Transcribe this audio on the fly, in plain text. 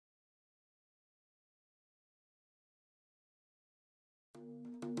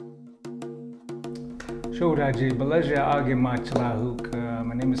My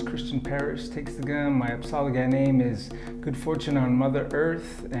name is Parrish, takes the gun. My Apsalaga name is Good Fortune on Mother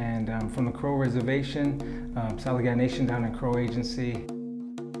Earth, and I'm from the Crow Reservation, Apsalaga Nation down in Crow Agency.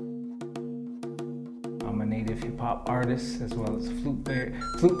 I'm a native hip-hop artist as well as a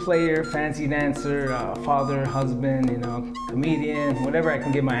flute player, fancy dancer, father, husband, comedian, whatever I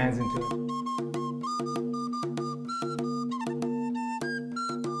can get my hands into.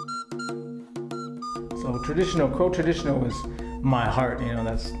 So Crow traditional was my heart,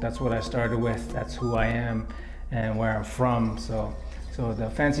 that's what I started with, that's who I am and where I'm from. So the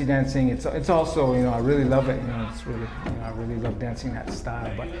fancy dancing, it's also, I really love it, it's really, I really love dancing that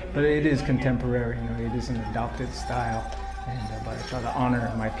style, but it is contemporary, it is an adopted style, and but I try to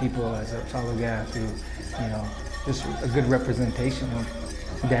honor my people as a Apsalaga through, just a good representation,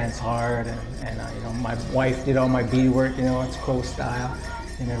 dance hard, and my wife did all my beadwork, it's Crow style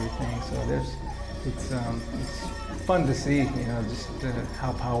and everything, so it's fun to see, just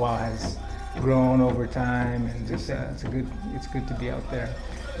how powwow has grown over time, and just it's good to be out there.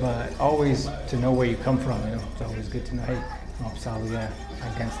 But always to know where you come from, it's always good to know, hey, I'm Apsalaga,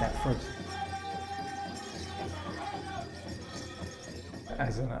 I danced that first.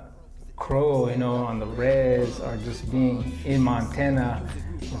 As a Crow, on the res, or just being in Montana,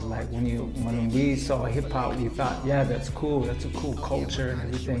 it was like when we saw hip hop, we thought, yeah, that's cool, that's a cool culture and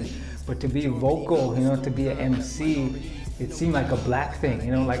everything. But to be vocal, to be an MC, it seemed like a black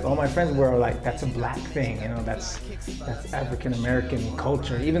thing, like all my friends were like, that's a black thing, that's African American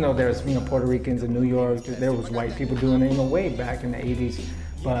culture. Even though there's, Puerto Ricans in New York, there was white people doing it, way back in the 80s.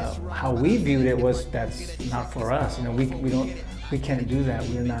 But how we viewed it was, that's not for us, we can't do that.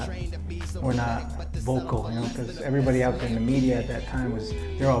 We're not vocal, because everybody out there in the media at that time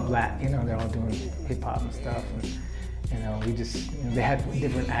they're all black, they're all doing hip hop and stuff, and we just, they had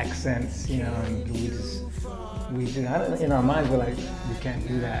different accents, and we just, in our minds we're like, we can't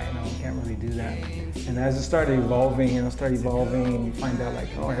do that, we can't really do that. And as it started evolving, and you find out like,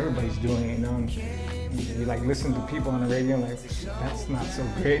 oh, everybody's doing it, and you like listen to people on the radio and like, that's not so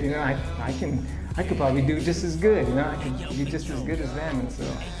great, I could probably do just as good, I could be just as good as them, and so.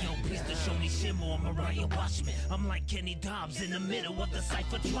 I'm like Kenny Dobbs in the middle of the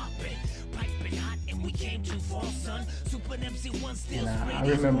cypher dropping, piping hot, and we came too far, son. Super MC one still. I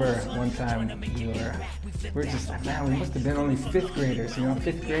remember one time we were just like, man, we must have been only fifth graders,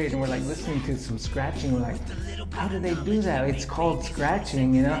 fifth grade, and we're like listening to some scratching. We're like, how do they do that? It's called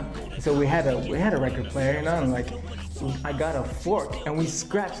scratching, So we had a record player, and like, I got a fork and we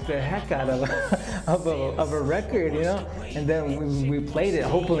scratched the heck out of a record, and then we played it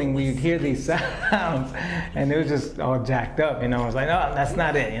hoping we'd hear these sounds, and it was just all jacked up, I was like, no, that's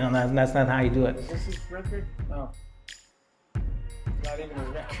not it, that's not how you do it. What's this record? No, it's not even a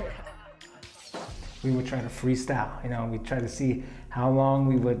record. We would try to freestyle, we'd try to see how long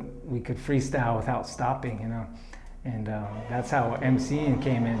we could freestyle without stopping, And that's how MCing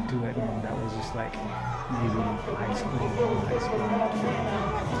came into it, and that was just like maybe high school.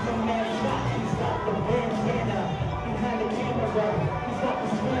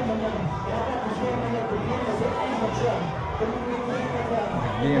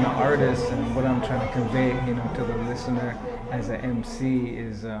 Being an artist, and what I'm trying to convey, to the listener as an MC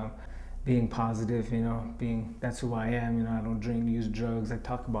is being positive, that's who I am, I don't drink, use drugs, I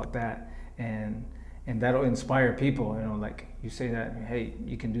talk about that, and that'll inspire people, like you say that, hey,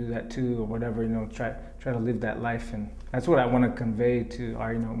 you can do that too, or whatever, try to live that life. And that's what I want to convey to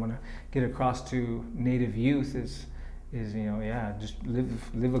our, want to get across to Native youth is, yeah, just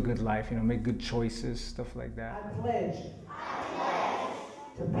live a good life, make good choices, stuff like that. I pledge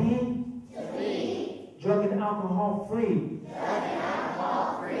to be drug and alcohol free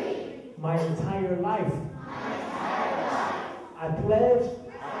my entire life. I pledge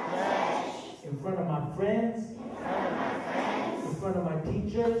in front of my friends, in front of my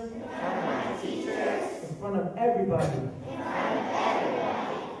teachers, in front of everybody.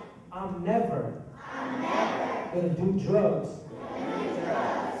 I'm never gonna do drugs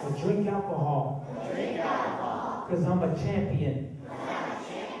or drink alcohol, because I'm a champion.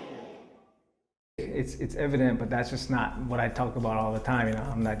 It's evident, but that's just not what I talk about all the time.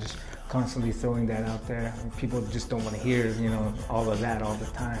 I'm not just constantly throwing that out there. People just don't want to hear, all of that all the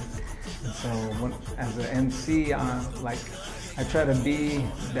time. And so, as an MC, I try to be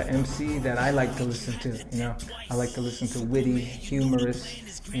the MC that I like to listen to. I like to listen to witty, humorous,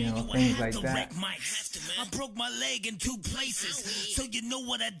 things like that. I broke my leg in 2 places, so you know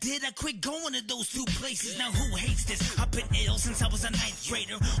what I did? I quit going to those 2 places. Now who hates this? I've been ill since I was a 9th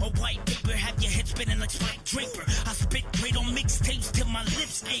grader. A white paper, have your head spinning like Spike Draper. I spit great on mixtapes till my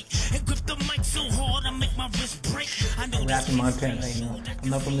lips ache, and grip the mic so hard I make wrist break. I know I rap in Montana, you know. I'm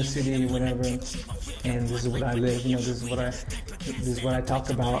not from the city or whatever, and this is what I live, you know, this is what I talk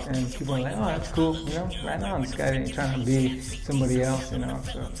about, and people are like, oh, that's cool, you know, right on, this guy ain't trying to be somebody else, you know,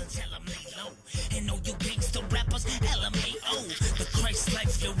 so. And all you gangsta rappers, LMAO. The Christ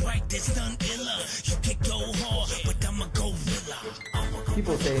life, you're right, there's none iller. You can go hard, but I'm a gorilla.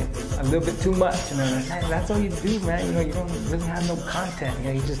 People say a little bit too much, you know, like, that's all you do, man, you know, you don't really have no content, you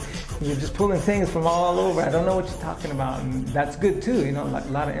know, you're just pulling things from all over. I don't know what you're talking about, and that's good too, you know, like a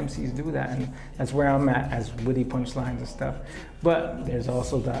lot of MCs do that, and that's where I'm at, as witty punchlines and stuff. But there's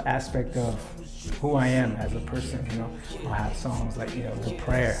also the aspect of who I am as a person, you know. I'll have songs like, you know, the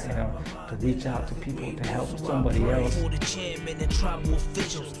prayer, you know, to reach out to people, to help somebody else. For the chairman and tribal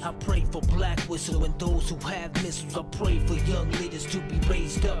officials, I pray for Black Whistle and those who have missiles. I pray for young leaders to be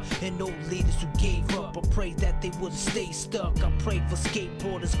raised up and old leaders who gave up. I pray that they wouldn't stay stuck. I pray for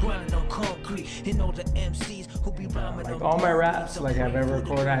skateboarders grinding on concrete and all the MCs who be rhyming Like on all my raps, like I've ever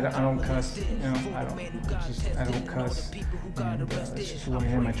recorded, I don't cuss, you know, I don't cuss, and it's just who I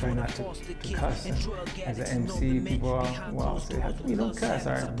am. I try not to cuss. And as an MC, people are, well, say, how come you don't cuss?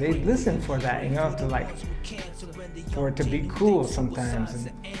 Or they listen for that, you know, to like, for it to be cool sometimes.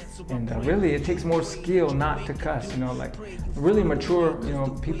 And really, it takes more skill not to cuss, you know, like really mature, you know,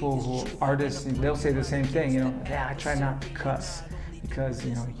 people who are artists, they'll say the same thing, you know, yeah, I try not to cuss. Because,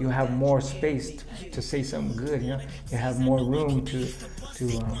 you know, you have more space to say something good, you know, you have more room to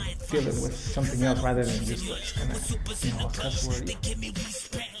fill it with something else rather than just like kind of, you know, a cuss word.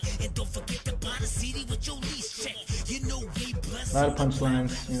 A lot of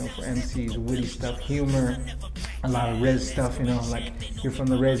punchlines, you know, for MCs, witty stuff, humor, a lot of res stuff, you know, like you're from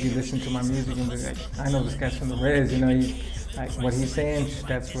the res, you listen to my music and be like, I know this guy's from the res, you know, like what he's saying,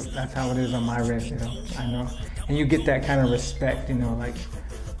 that's how it is on my res, you know, I know. And you get that kind of respect, you know, like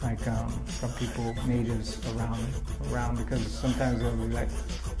from people, natives around, because sometimes they'll be like,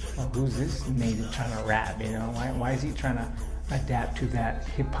 oh, who's this native trying to rap, you know, why is he trying to adapt to that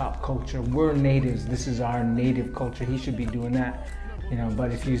hip-hop culture? We're natives, this is our native culture, he should be doing that, you know.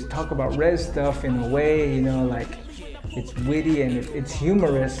 But if you talk about res stuff in a way, you know, like it's witty and it's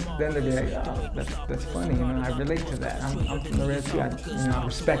humorous, then they'll be like, oh, that's funny, you know, I relate to that. I'm from the res too, I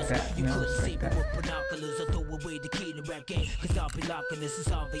respect that, you know, respect that. Cause I'll be locking this,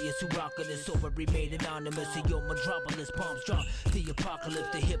 it's obvious who rockin' this, so it remain anonymous. And your metropolis palms drop the apocalypse,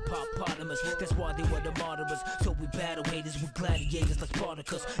 the hip-hop potamus. That's why they were the martyrs, so we battle haters with gladiators like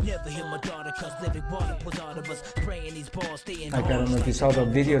Spartacus. Never hear my daughter cause living water put out of us, praying these balls staying like, I don't know if you saw the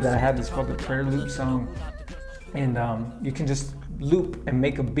video that I had, it's called the Prayer Loop song. And you can just loop and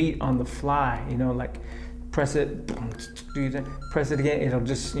make a beat on the fly, you know, like press it, press it again, it'll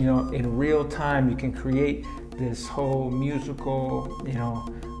just, you know, in real time you can create this whole musical, you know,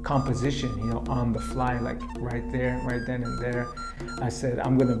 composition, you know, on the fly, like right there, right then and there. I said,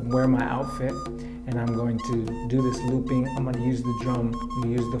 I'm gonna wear my outfit and I'm going to do this looping. I'm gonna use the drum, I'm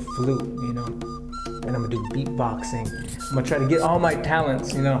gonna use the flute, you know, and I'm gonna do beatboxing. I'm gonna try to get all my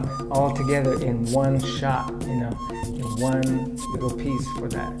talents, you know, all together in one shot, you know, in one little piece for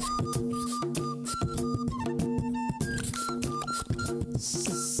that.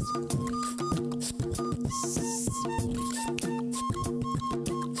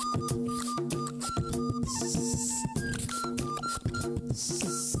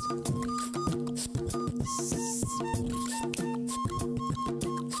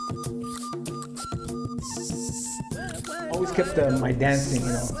 Always kept my dancing,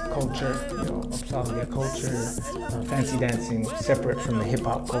 you know, culture, you know, Upsala culture, fancy dancing separate from the hip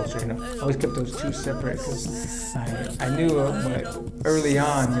hop culture, you know. Always kept those two separate because I knew early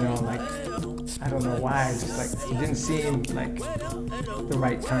on, you know, like, I don't know why, just like, it didn't seem like the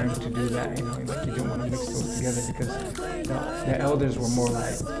right time to do that, you know, like you didn't want to mix those together because the elders were more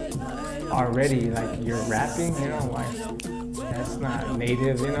like, already, like, you're rapping, you know, like, that's not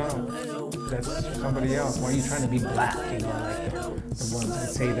native, you know, that's somebody else. Why are you trying to be black, you know, like the ones that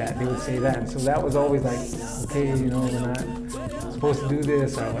say that, they would say that. And so that was always like, okay, you know, we're not supposed to do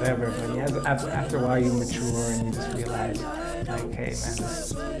this or whatever. But yeah, after a while you mature and you just realize, like, hey man, this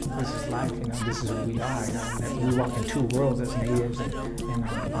is life, you know, this is who we are, you know, that we walk in two worlds as natives and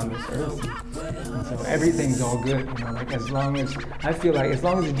on this earth. And so everything's all good, you know, like, as long as, I feel like as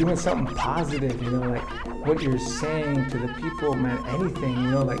long as you're doing something positive, you know, like what you're saying to the people, man, anything,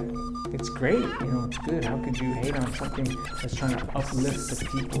 you know, like, it's great, you know, it's good. How could you hate on something that's trying to uplift the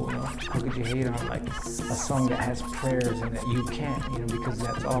people, you know? How could you hate on, like, a song that has prayers and that you can't, you know, because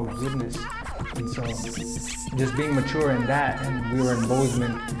that's all goodness. And so just being mature in that, and we were in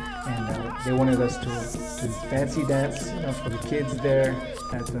Bozeman, and they wanted us to fancy dance, for the kids there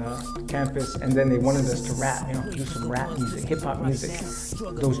at the campus, and then they wanted us to rap, do some rap music, hip hop music,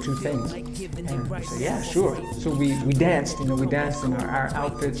 those two things. And I said, yeah, sure. So we danced, we danced in our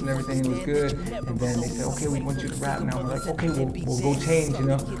outfits and everything. It was good. And then they said, okay, we want you to rap now. We're like, okay, we'll go change,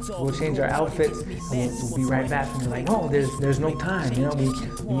 we'll change our outfits, and we'll be right back. And they're like, oh, there's no time, we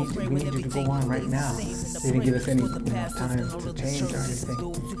need you to go on right now. They didn't give us any time to change or anything.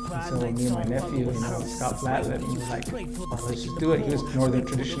 And so me and my nephew, Scott Flatlett, he was like, oh, let's just do it. He was Northern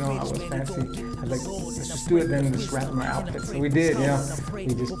traditional, I was fancy. I was like, let's just do it then, just rap in our outfits. So we did, we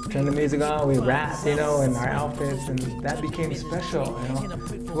just turned the music on, we rapped, in our outfits, and that became special,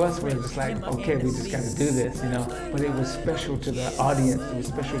 To us, we were just like, okay, we just got to do this, But it was special to the audience, it was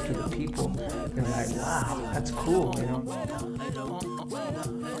special to the people. They were like, wow, that's cool,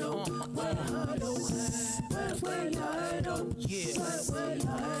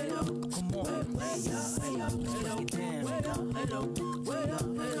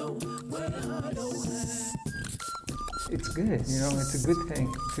 It's good, it's a good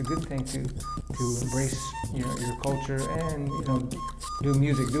thing. It's a good thing to embrace, your culture and, do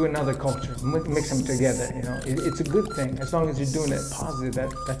music, do another culture, mix them together, It's a good thing. As long as you're doing it positive,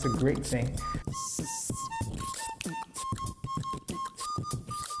 that's a great thing.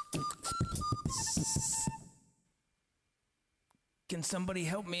 Can somebody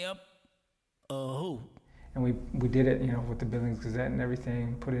help me up? Who? And we did it, with the Billings Gazette and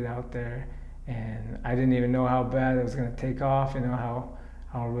everything, put it out there. And I didn't even know how bad it was going to take off, how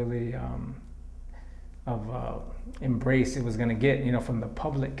really embrace it was going to get, from the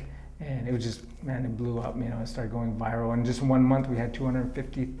public. And it was just, man, it blew up, it started going viral. And just 1 month, we had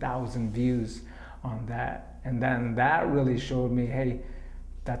 250,000 views on that. And then that really showed me, hey,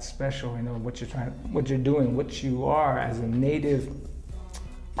 that's special, what you're doing, what you are as a Native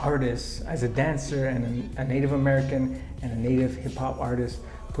artist, as a dancer and a Native American and a Native hip hop artist,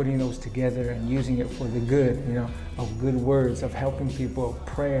 putting those together and using it for the good, of good words, of helping people, of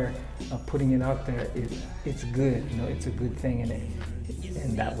prayer, of putting it out there. It's good, it's a good thing,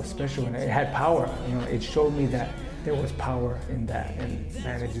 and that was special, and it had power. It showed me that there was power in that, and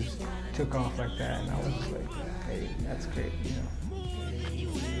man, it just took off like that, and I was just like, hey, that's great,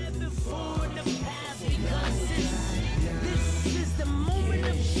 This is the moment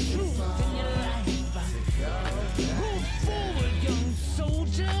of truth in your life. Go forward, young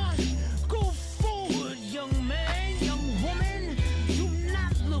soldier. Go forward, young man, young woman. Do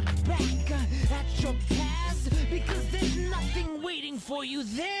not look back at your past, because there's nothing waiting for you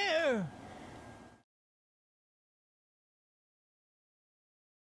there.